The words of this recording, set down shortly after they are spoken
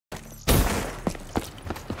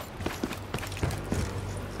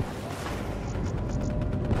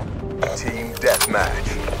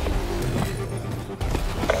match.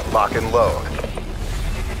 Lock and load.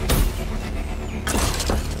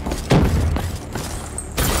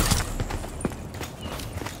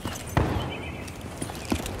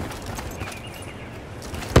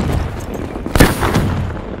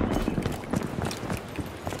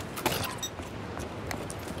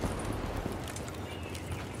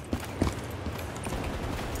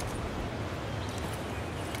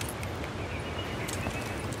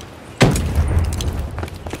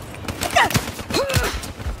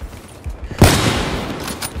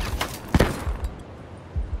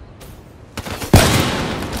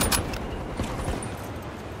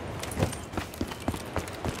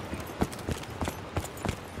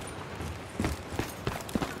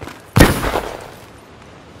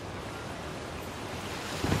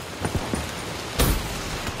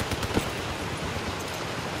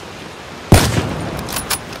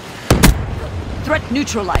 Threat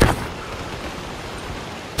neutralized.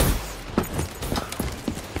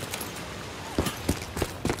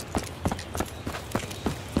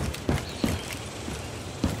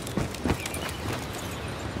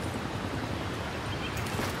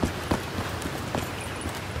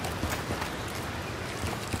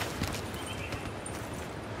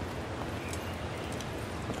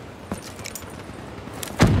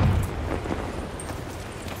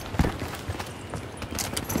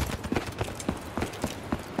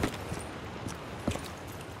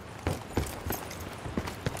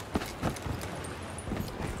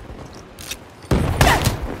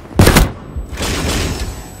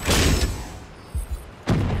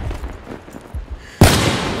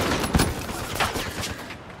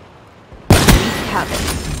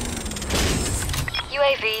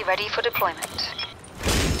 UAV ready for deployment.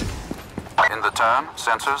 In the turn,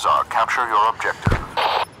 sensors are capture your objective.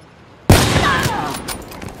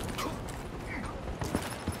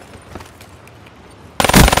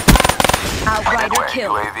 Outrider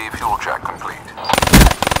kill. UAV fuel check complete.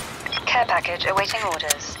 Care package awaiting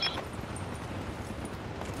orders.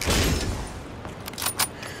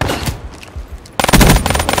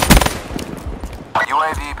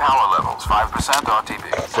 UAV power levels 5% RTB.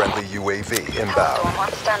 Friendly UAV Hellstorm inbound.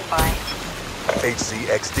 on standby.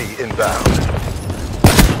 HCXD inbound.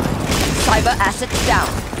 Cyber assets down.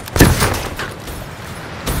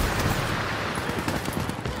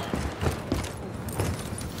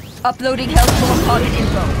 Uploading Hellstorm target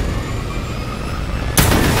info.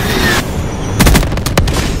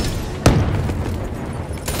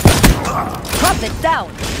 Prophet down.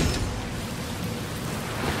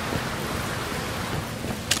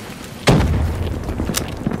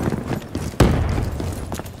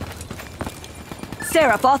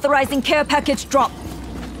 Seraph authorizing care package drop.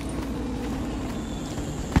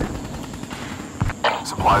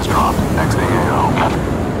 Supplies dropped. Exiting AO.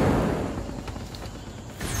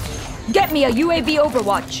 Get me a UAV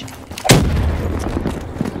overwatch.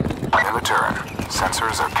 In the turn,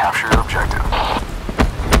 sensors are capture your objective.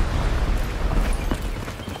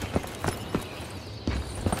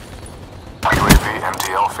 UAV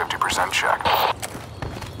MTL 50% check.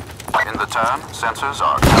 In the turn, sensors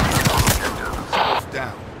are capture your objective.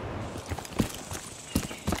 Down.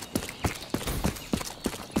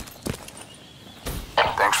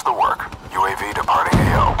 Thanks for the work. UAV departing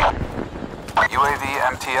AO. UAV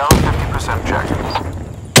MTL 50% check.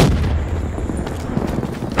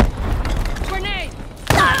 Grenade!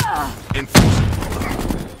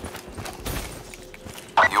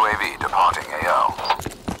 UAV departing AO.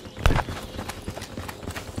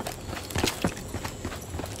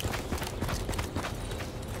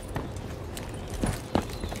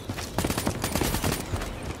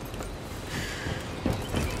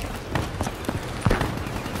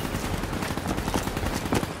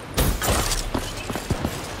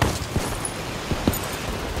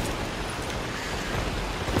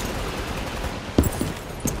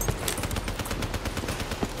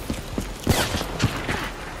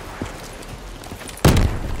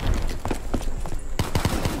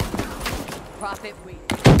 Profit week.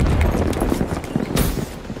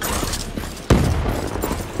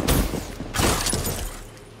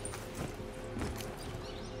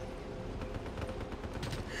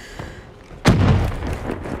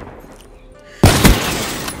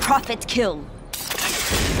 Prophet kill.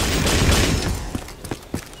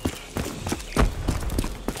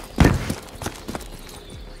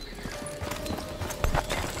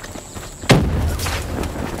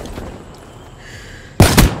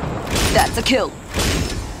 That's a kill.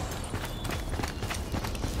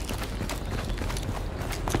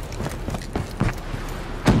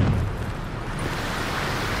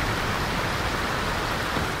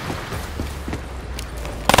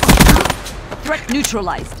 Threat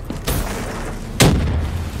neutralized.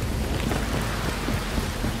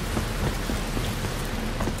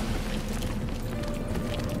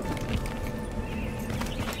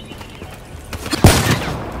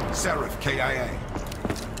 Seraph KIA.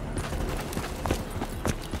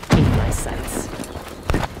 In my sights.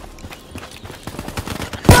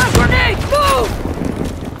 Flash grenade! Move!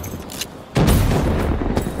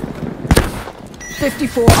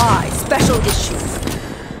 54I, special issues.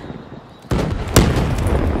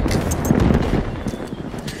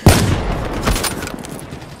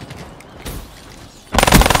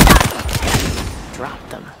 Drop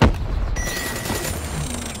them.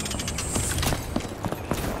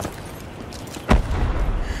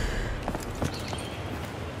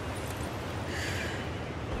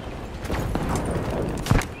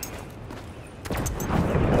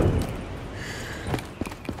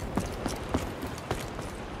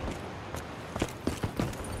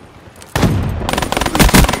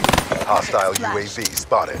 Hostile UAV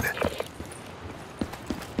spotted.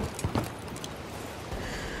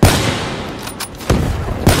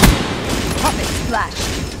 Prophet splash.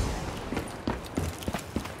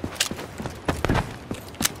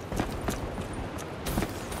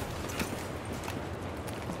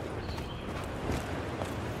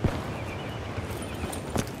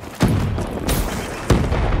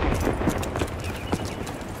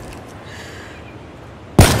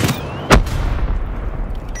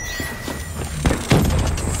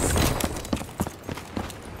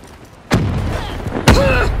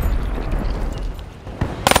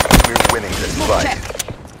 We're winning this fight. Check.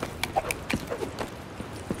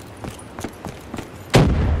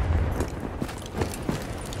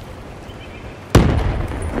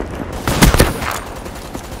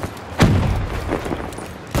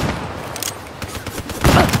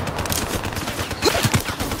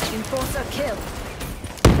 Enforcer kill.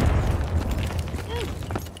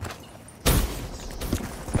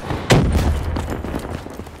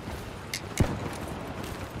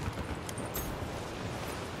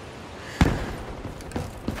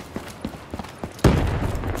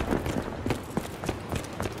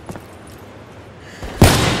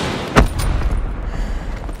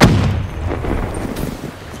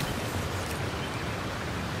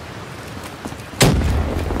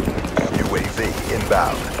 UAV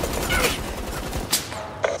inbound.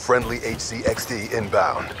 Friendly HCXD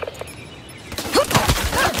inbound.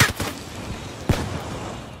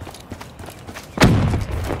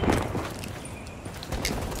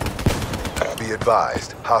 Be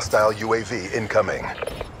advised, hostile UAV incoming.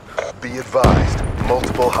 Be advised,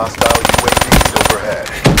 multiple hostile UAVs overhead.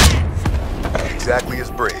 Exactly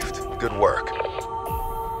as briefed. Good work.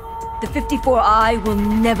 The 54I will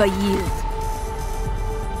never yield.